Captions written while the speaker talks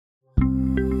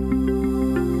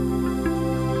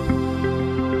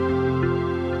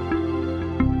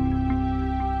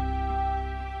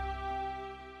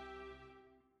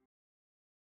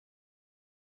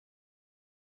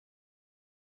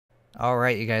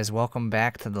Alright, you guys, welcome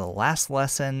back to the last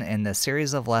lesson in the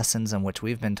series of lessons in which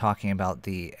we've been talking about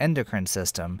the endocrine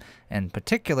system, in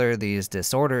particular these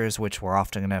disorders which we're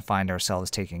often going to find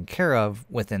ourselves taking care of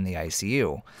within the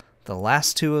ICU. The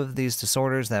last two of these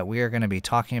disorders that we are going to be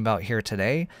talking about here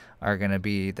today are going to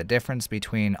be the difference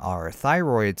between our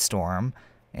thyroid storm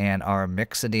and our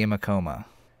myxedema coma.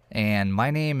 And my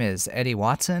name is Eddie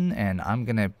Watson, and I'm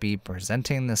going to be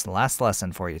presenting this last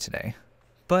lesson for you today.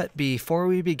 But before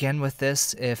we begin with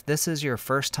this, if this is your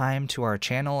first time to our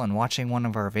channel and watching one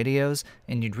of our videos,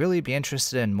 and you'd really be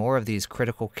interested in more of these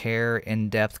critical care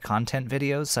in-depth content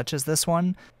videos such as this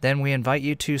one, then we invite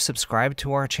you to subscribe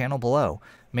to our channel below.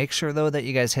 Make sure though that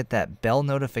you guys hit that bell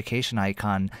notification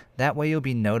icon, that way you'll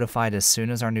be notified as soon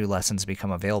as our new lessons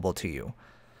become available to you.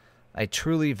 I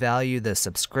truly value the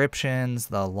subscriptions,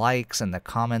 the likes, and the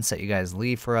comments that you guys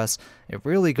leave for us. It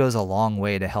really goes a long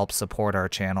way to help support our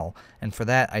channel, and for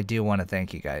that I do want to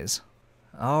thank you guys.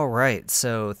 Alright,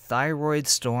 so Thyroid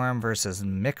Storm versus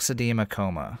Myxedema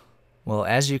Coma. Well,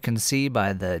 as you can see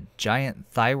by the giant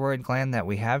thyroid gland that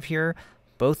we have here,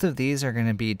 both of these are going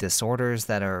to be disorders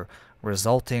that are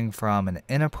resulting from an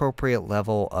inappropriate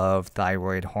level of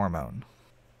thyroid hormone.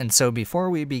 And so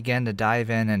before we begin to dive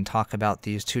in and talk about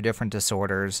these two different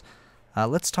disorders,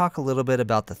 let's talk a little bit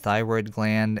about the thyroid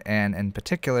gland and in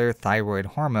particular thyroid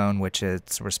hormone, which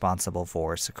it's responsible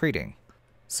for secreting.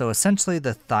 So essentially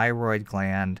the thyroid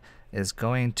gland is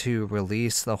going to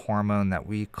release the hormone that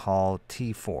we call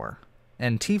T4.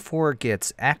 And T4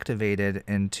 gets activated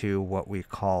into what we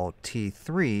call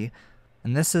T3,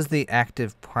 and this is the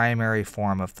active primary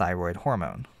form of thyroid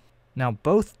hormone. Now,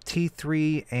 both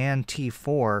T3 and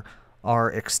T4 are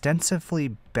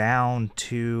extensively bound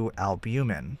to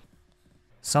albumin.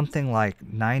 Something like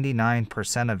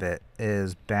 99% of it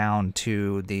is bound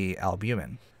to the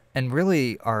albumin. And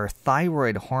really, our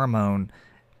thyroid hormone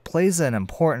plays an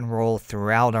important role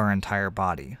throughout our entire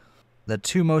body. The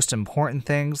two most important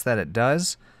things that it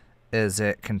does is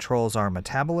it controls our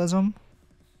metabolism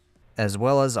as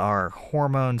well as our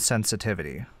hormone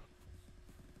sensitivity.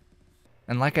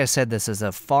 And like I said, this is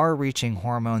a far-reaching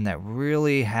hormone that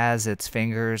really has its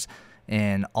fingers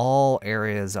in all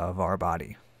areas of our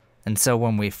body. And so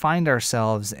when we find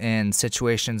ourselves in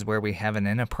situations where we have an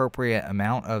inappropriate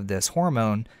amount of this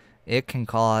hormone, it can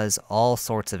cause all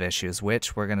sorts of issues,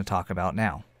 which we're going to talk about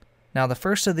now. Now, the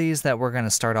first of these that we're going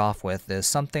to start off with is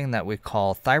something that we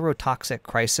call thyrotoxic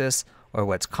crisis, or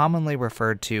what's commonly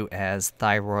referred to as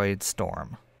thyroid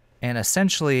storm. And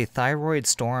essentially, thyroid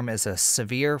storm is a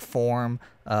severe form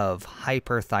of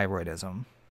hyperthyroidism.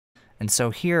 And so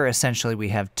here, essentially, we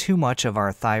have too much of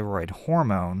our thyroid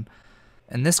hormone,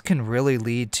 and this can really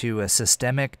lead to a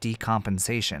systemic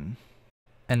decompensation.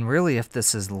 And really, if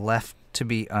this is left to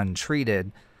be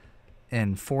untreated,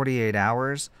 in 48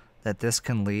 hours, that this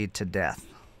can lead to death.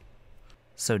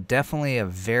 So definitely a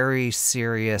very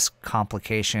serious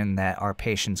complication that our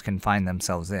patients can find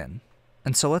themselves in.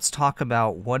 And so let's talk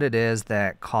about what it is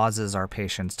that causes our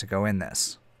patients to go in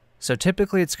this. So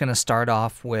typically it's going to start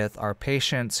off with our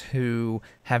patients who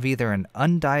have either an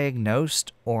undiagnosed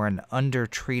or an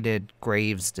undertreated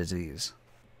Graves' disease.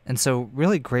 And so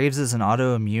really Graves is an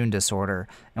autoimmune disorder,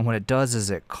 and what it does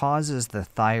is it causes the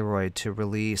thyroid to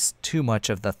release too much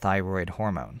of the thyroid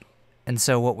hormone. And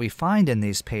so what we find in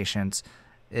these patients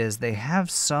is they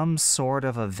have some sort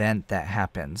of event that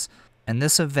happens. And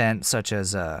this event, such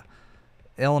as a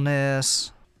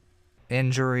illness,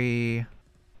 injury,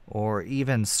 or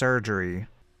even surgery,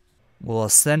 will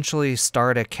essentially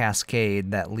start a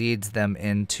cascade that leads them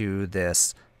into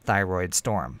this thyroid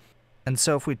storm. And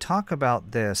so if we talk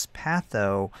about this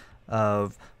patho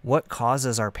of what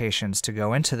causes our patients to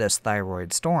go into this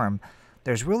thyroid storm,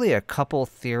 there's really a couple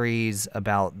theories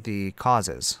about the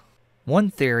causes. One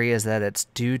theory is that it's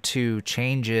due to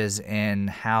changes in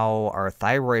how our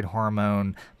thyroid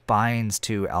hormone binds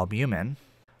to albumin.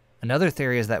 Another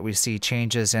theory is that we see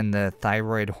changes in the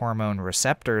thyroid hormone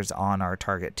receptors on our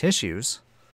target tissues.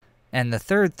 And the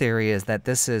third theory is that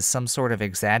this is some sort of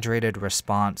exaggerated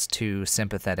response to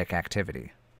sympathetic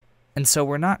activity. And so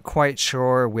we're not quite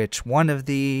sure which one of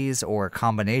these or a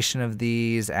combination of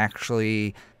these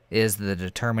actually is the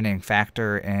determining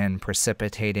factor in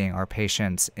precipitating our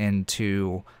patients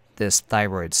into this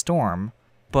thyroid storm,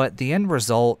 but the end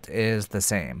result is the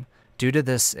same. Due to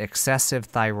this excessive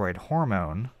thyroid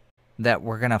hormone, that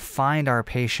we're going to find our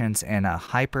patients in a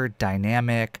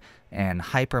hyperdynamic and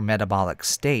hypermetabolic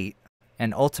state,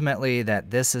 and ultimately that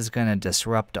this is going to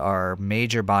disrupt our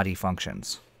major body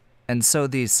functions. And so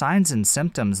these signs and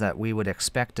symptoms that we would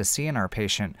expect to see in our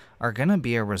patient are going to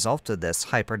be a result of this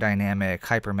hyperdynamic,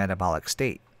 hypermetabolic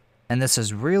state. And this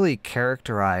is really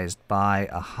characterized by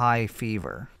a high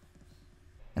fever.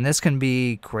 And this can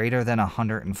be greater than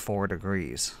 104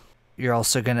 degrees. You're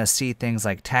also going to see things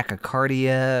like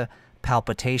tachycardia,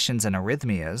 palpitations, and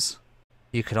arrhythmias.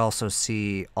 You could also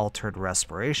see altered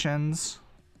respirations,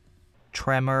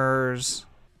 tremors,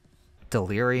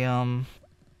 delirium,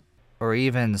 or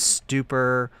even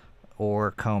stupor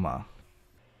or coma.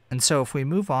 And so if we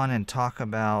move on and talk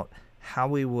about how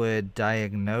we would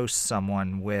diagnose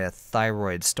someone with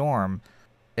thyroid storm,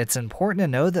 it's important to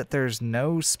know that there's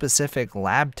no specific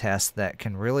lab test that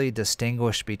can really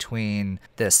distinguish between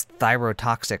this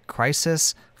thyrotoxic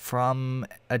crisis from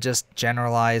a just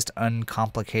generalized,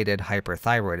 uncomplicated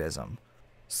hyperthyroidism.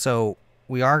 So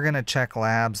we are going to check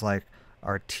labs like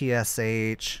our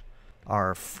TSH,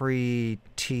 our free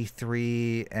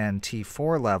T3 and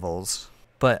T4 levels,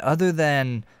 but other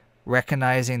than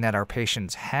recognizing that our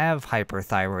patients have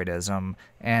hyperthyroidism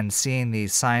and seeing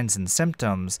these signs and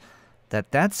symptoms,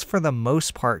 that's for the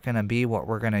most part going to be what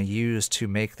we're going to use to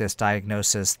make this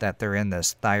diagnosis that they're in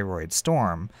this thyroid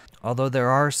storm. Although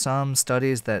there are some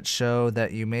studies that show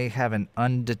that you may have an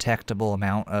undetectable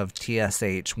amount of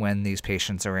TSH when these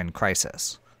patients are in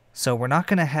crisis. So we're not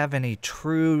going to have any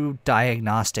true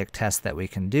diagnostic tests that we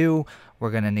can do. We're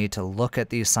going to need to look at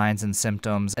these signs and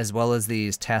symptoms as well as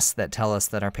these tests that tell us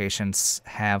that our patients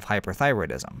have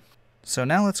hyperthyroidism. So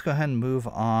now let's go ahead and move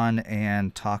on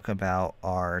and talk about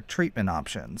our treatment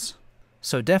options.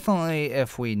 So definitely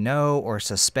if we know or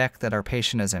suspect that our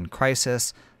patient is in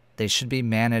crisis, they should be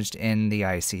managed in the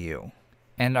ICU.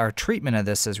 And our treatment of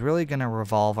this is really going to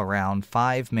revolve around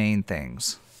 5 main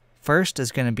things. First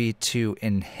is going to be to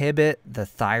inhibit the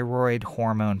thyroid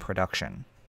hormone production.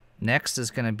 Next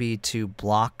is going to be to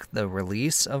block the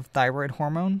release of thyroid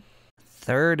hormone.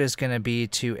 Third is going to be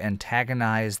to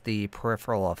antagonize the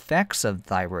peripheral effects of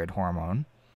thyroid hormone.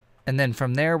 And then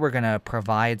from there, we're going to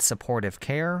provide supportive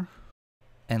care.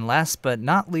 And last but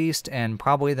not least, and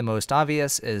probably the most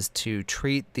obvious, is to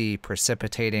treat the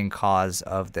precipitating cause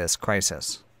of this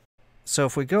crisis. So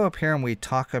if we go up here and we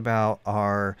talk about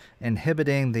our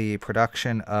inhibiting the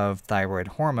production of thyroid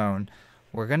hormone,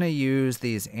 we're going to use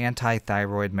these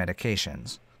anti-thyroid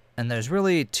medications. And there's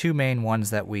really 2 main ones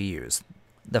that we use.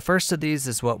 The first of these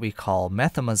is what we call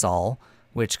methimazole,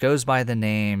 which goes by the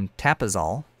name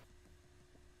Tapazole.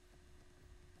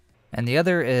 And the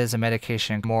other is a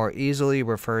medication more easily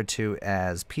referred to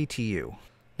as PTU.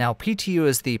 Now, PTU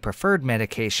is the preferred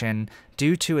medication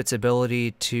due to its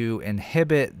ability to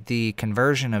inhibit the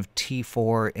conversion of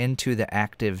T4 into the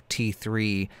active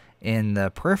T3 in the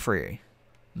periphery.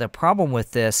 The problem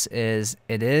with this is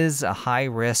it is a high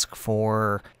risk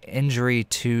for injury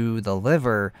to the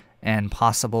liver and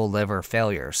possible liver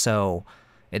failure. So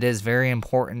it is very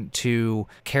important to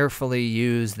carefully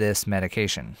use this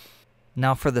medication.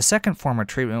 Now, for the second form of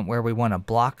treatment where we want to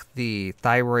block the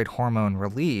thyroid hormone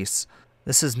release,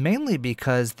 this is mainly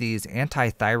because these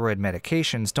anti-thyroid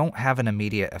medications don't have an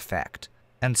immediate effect.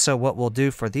 And so what we'll do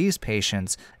for these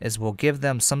patients is we'll give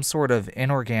them some sort of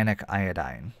inorganic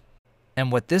iodine.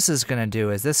 And what this is going to do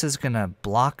is this is going to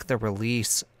block the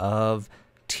release of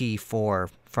T4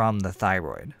 from the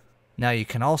thyroid. Now, you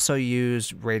can also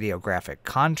use radiographic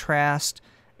contrast,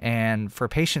 and for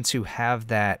patients who have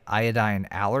that iodine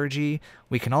allergy,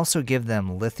 we can also give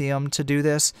them lithium to do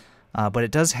this, but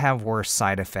it does have worse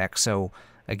side effects. So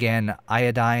again,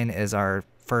 iodine is our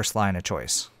first line of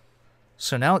choice.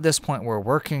 So now at this point, we're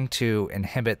working to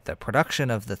inhibit the production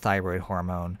of the thyroid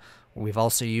hormone. We've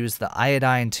also used the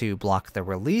iodine to block the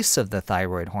release of the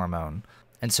thyroid hormone.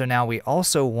 And so now we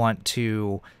also want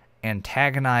to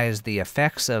antagonize the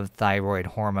effects of thyroid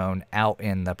hormone out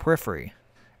in the periphery.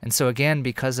 And so again,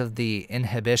 because of the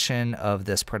inhibition of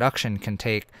this production can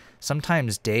take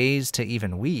sometimes days to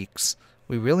even weeks,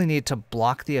 we really need to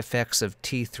block the effects of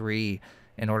T3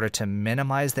 in order to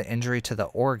minimize the injury to the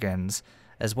organs,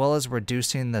 as well as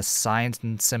reducing the signs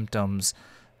and symptoms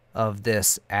of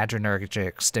this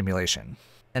adrenergic stimulation.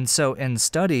 And so in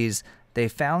studies, they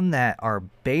found that our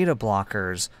beta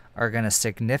blockers are going to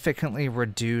significantly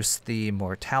reduce the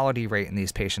mortality rate in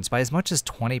these patients by as much as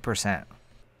 20%.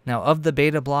 Now, of the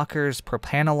beta blockers,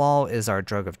 propranolol is our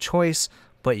drug of choice,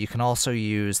 but you can also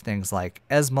use things like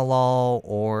esmolol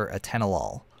or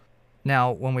atenolol.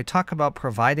 Now, when we talk about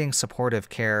providing supportive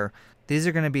care, these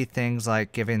are going to be things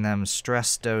like giving them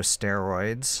stress dose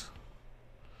steroids,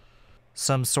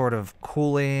 some sort of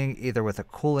cooling, either with a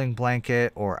cooling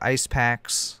blanket or ice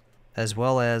packs, as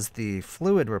well as the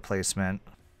fluid replacement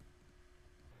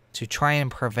to try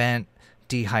and prevent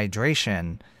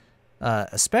dehydration,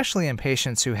 especially in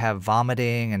patients who have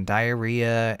vomiting and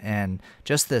diarrhea and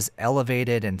just this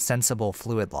elevated and sensible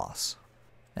fluid loss.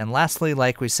 And lastly,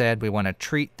 like we said, we want to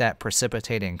treat that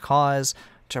precipitating cause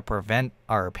to prevent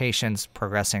our patients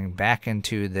progressing back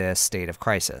into this state of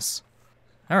crisis.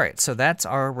 All right, so that's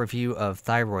our review of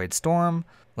Thyroid Storm.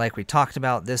 Like we talked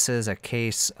about, this is a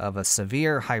case of a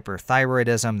severe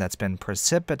hyperthyroidism that's been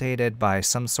precipitated by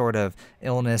some sort of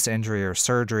illness, injury, or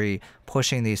surgery,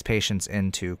 pushing these patients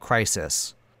into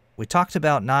crisis. We talked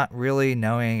about not really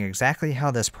knowing exactly how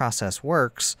this process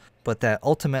works, but that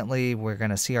ultimately we're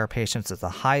going to see our patients at a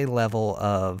high level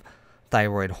of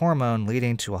thyroid hormone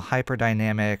leading to a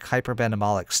hyperdynamic,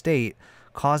 hypermetabolic state,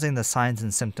 causing the signs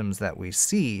and symptoms that we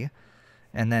see,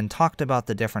 and then talked about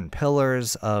the different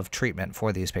pillars of treatment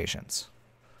for these patients.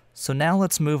 So now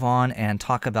let's move on and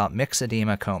talk about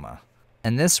Myxedema Coma.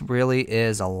 And this really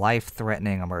is a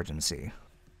life-threatening emergency.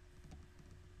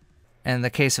 In the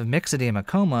case of Myxedema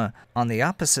Coma, on the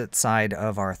opposite side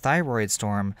of our thyroid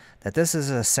storm, that this is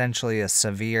essentially a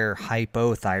severe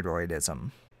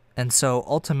hypothyroidism. And so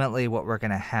ultimately what we're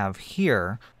going to have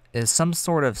here is some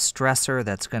sort of stressor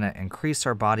that's going to increase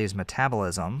our body's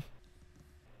metabolism,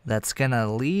 that's going to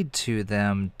lead to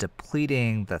them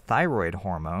depleting the thyroid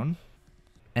hormone,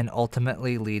 and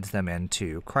ultimately leads them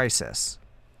into crisis.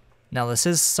 Now, this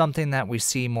is something that we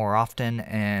see more often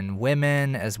in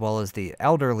women as well as the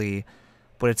elderly,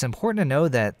 but it's important to know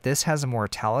that this has a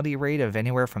mortality rate of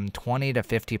anywhere from 20 to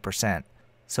 50%.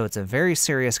 So it's a very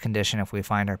serious condition if we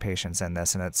find our patients in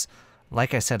this, and it's,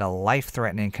 like I said, a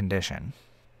life-threatening condition.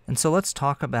 And so let's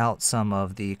talk about some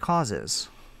of the causes.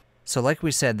 So like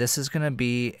we said, this is going to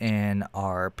be in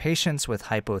our patients with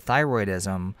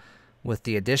hypothyroidism with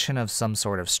the addition of some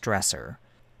sort of stressor.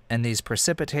 And these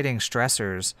precipitating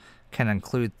stressors can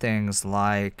include things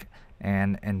like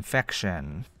an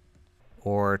infection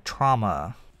or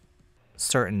trauma.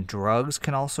 Certain drugs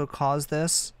can also cause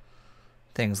this.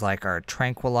 Things like our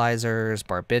tranquilizers,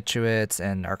 barbiturates,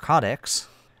 and narcotics.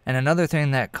 And another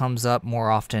thing that comes up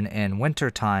more often in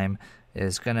wintertime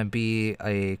is going to be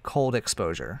a cold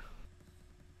exposure.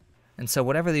 And so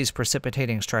whatever these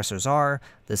precipitating stressors are,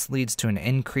 this leads to an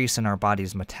increase in our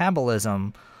body's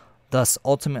metabolism, thus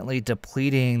ultimately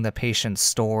depleting the patient's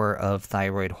store of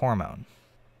thyroid hormone.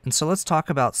 And so let's talk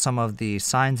about some of the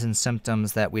signs and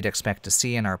symptoms that we'd expect to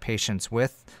see in our patients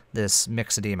with this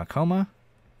Myxedema Coma.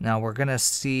 Now we're going to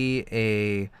see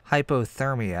a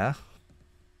hypothermia,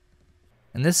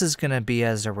 and this is going to be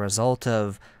as a result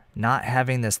of not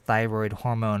having this thyroid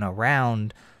hormone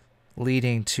around,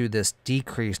 leading to this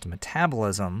decreased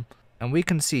metabolism. And we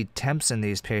can see temps in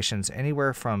these patients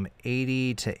anywhere from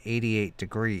 80 to 88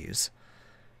 degrees.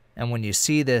 And when you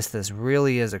see this, this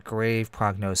really is a grave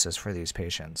prognosis for these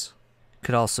patients.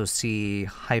 Could also see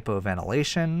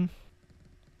hypoventilation,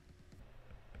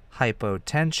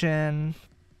 hypotension,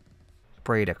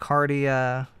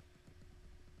 bradycardia,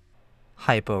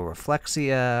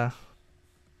 hyporeflexia.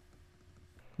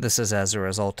 This is as a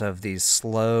result of these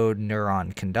slowed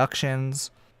neuron conductions.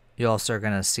 You also are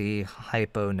going to see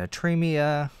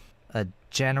hyponatremia, a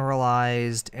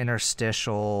generalized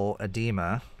interstitial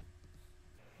edema.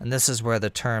 And this is where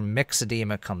the term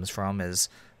myxedema comes from, is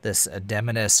this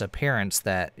edematous appearance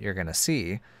that you're going to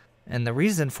see. And the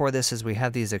reason for this is we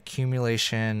have these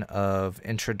accumulation of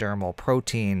intradermal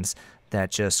proteins that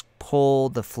just pull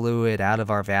the fluid out of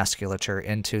our vasculature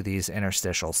into these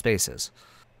interstitial spaces.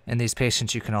 In these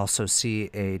patients, you can also see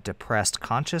a depressed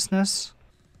consciousness.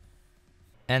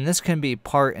 And this can be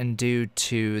part and due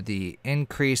to the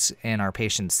increase in our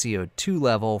patient's CO2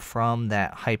 level from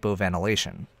that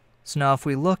hypoventilation. So now if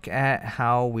we look at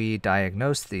how we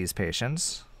diagnose these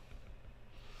patients,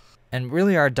 and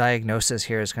really our diagnosis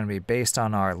here is going to be based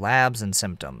on our labs and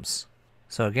symptoms.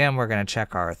 So again, we're going to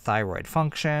check our thyroid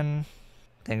function,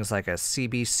 things like a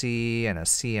CBC and a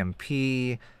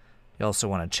CMP. You also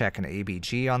want to check an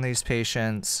ABG on these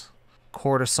patients,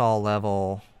 cortisol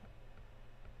level,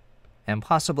 and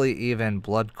possibly even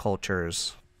blood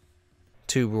cultures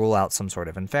to rule out some sort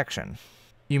of infection.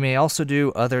 You may also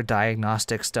do other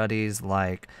diagnostic studies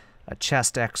like a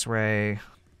chest x-ray,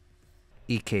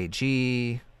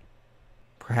 EKG,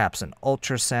 perhaps an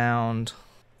ultrasound,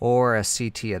 or a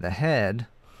CT of the head,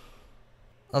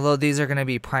 although these are going to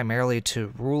be primarily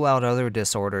to rule out other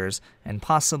disorders and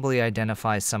possibly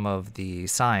identify some of the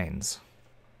signs.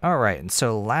 Alright, and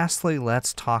so lastly,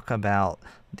 let's talk about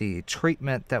the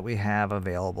treatment that we have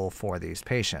available for these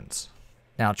patients.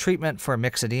 Now, treatment for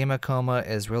Myxedema Coma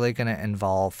is really going to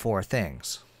involve four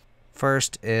things.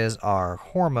 First is our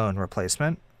hormone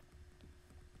replacement.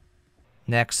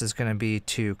 Next is going to be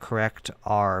to correct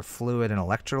our fluid and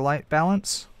electrolyte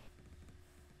balance.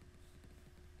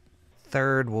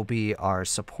 Third will be our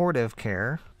supportive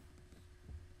care.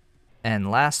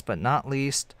 And last but not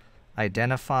least,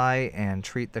 identify and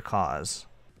treat the cause.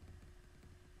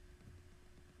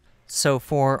 So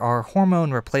for our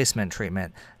hormone replacement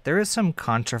treatment, there is some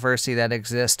controversy that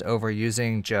exists over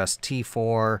using just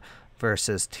T4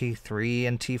 versus T3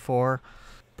 and T4,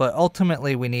 but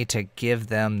ultimately we need to give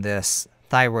them this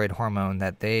thyroid hormone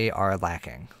that they are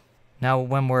lacking. Now,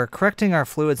 when we're correcting our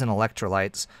fluids and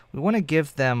electrolytes, we want to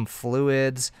give them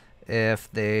fluids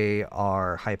if they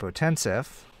are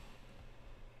hypotensive,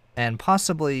 and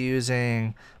possibly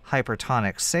using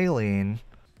hypertonic saline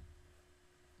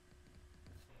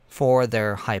for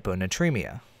their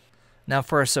hyponatremia. Now,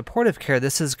 for supportive care,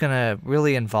 this is going to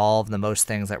really involve the most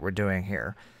things that we're doing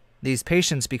here. These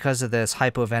patients, because of this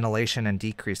hypoventilation and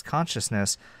decreased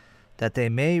consciousness, that they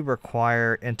may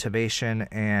require intubation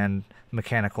and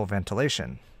mechanical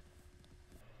ventilation.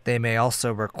 They may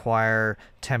also require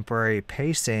temporary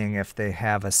pacing if they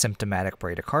have a symptomatic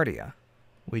bradycardia.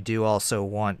 We do also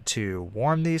want to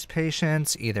warm these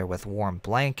patients, either with warm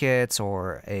blankets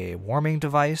or a warming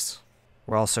device.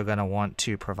 We're also going to want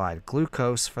to provide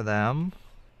glucose for them,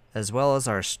 as well as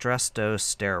our stress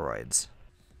dose steroids.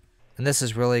 And this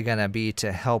is really going to be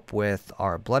to help with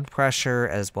our blood pressure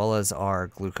as well as our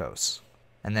glucose.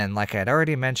 And then, like I had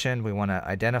already mentioned, we want to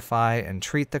identify and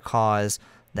treat the cause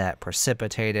that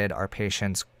precipitated our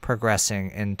patients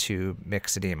progressing into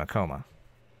myxedema coma.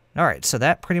 Alright, so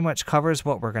that pretty much covers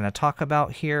what we're going to talk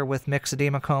about here with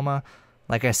myxedema coma.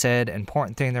 Like I said,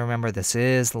 important thing to remember, this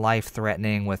is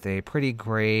life-threatening with a pretty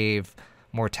grave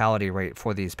mortality rate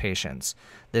for these patients.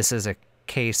 This is a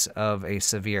case of a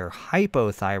severe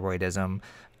hypothyroidism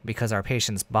because our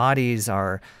patients' bodies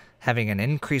are having an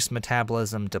increased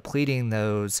metabolism, depleting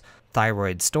those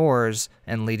thyroid stores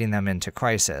and leading them into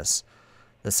crisis.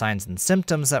 The signs and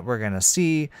symptoms that we're going to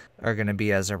see are going to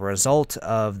be as a result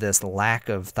of this lack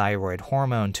of thyroid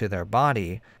hormone to their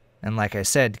body, and like I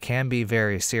said, can be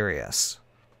very serious.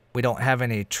 We don't have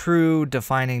any true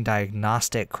defining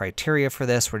diagnostic criteria for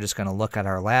this. We're just going to look at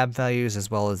our lab values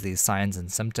as well as these signs and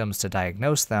symptoms to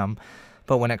diagnose them.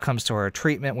 But when it comes to our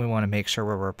treatment, we want to make sure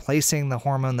we're replacing the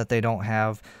hormone that they don't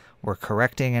have. We're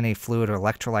correcting any fluid or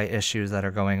electrolyte issues that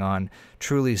are going on,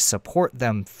 truly support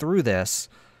them through this,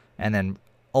 and then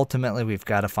ultimately we've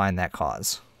got to find that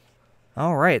cause.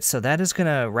 Alright, so that is going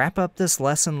to wrap up this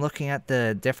lesson looking at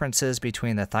the differences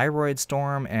between the thyroid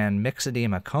storm and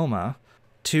myxedema coma.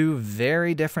 Two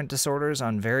very different disorders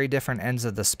on very different ends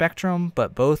of the spectrum,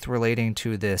 but both relating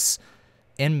to this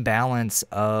imbalance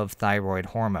of thyroid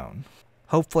hormone.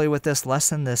 Hopefully with this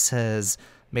lesson, this has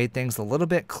made things a little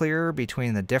bit clearer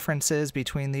between the differences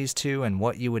between these two and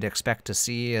what you would expect to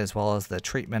see, as well as the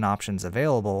treatment options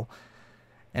available.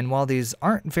 And while these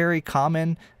aren't very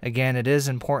common, again, it is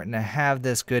important to have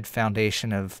this good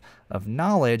foundation of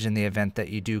knowledge in the event that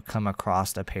you do come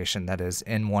across a patient that is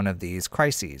in one of these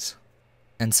crises.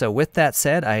 And so with that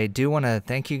said, I do want to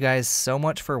thank you guys so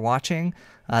much for watching.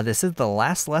 This is the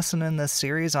last lesson in this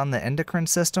series on the endocrine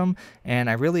system, and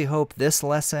I really hope this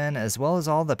lesson, as well as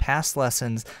all the past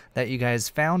lessons, that you guys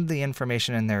found the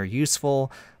information in there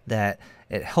useful, that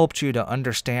it helped you to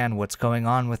understand what's going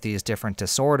on with these different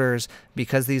disorders,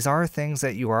 because these are things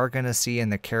that you are going to see in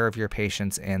the care of your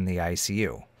patients in the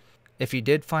ICU. If you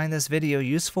did find this video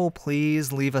useful,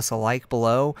 please leave us a like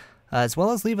below, as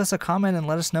well as leave us a comment and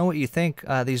let us know what you think.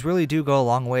 These really do go a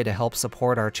long way to help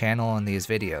support our channel and these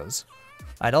videos.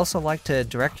 I'd also like to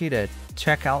direct you to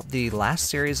check out the last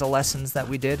series of lessons that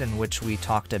we did in which we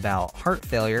talked about heart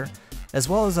failure, as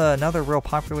well as another real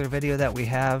popular video that we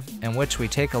have in which we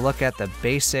take a look at the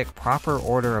basic proper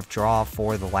order of draw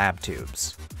for the lab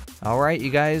tubes. Alright you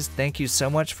guys, thank you so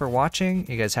much for watching.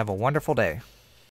 You guys have a wonderful day.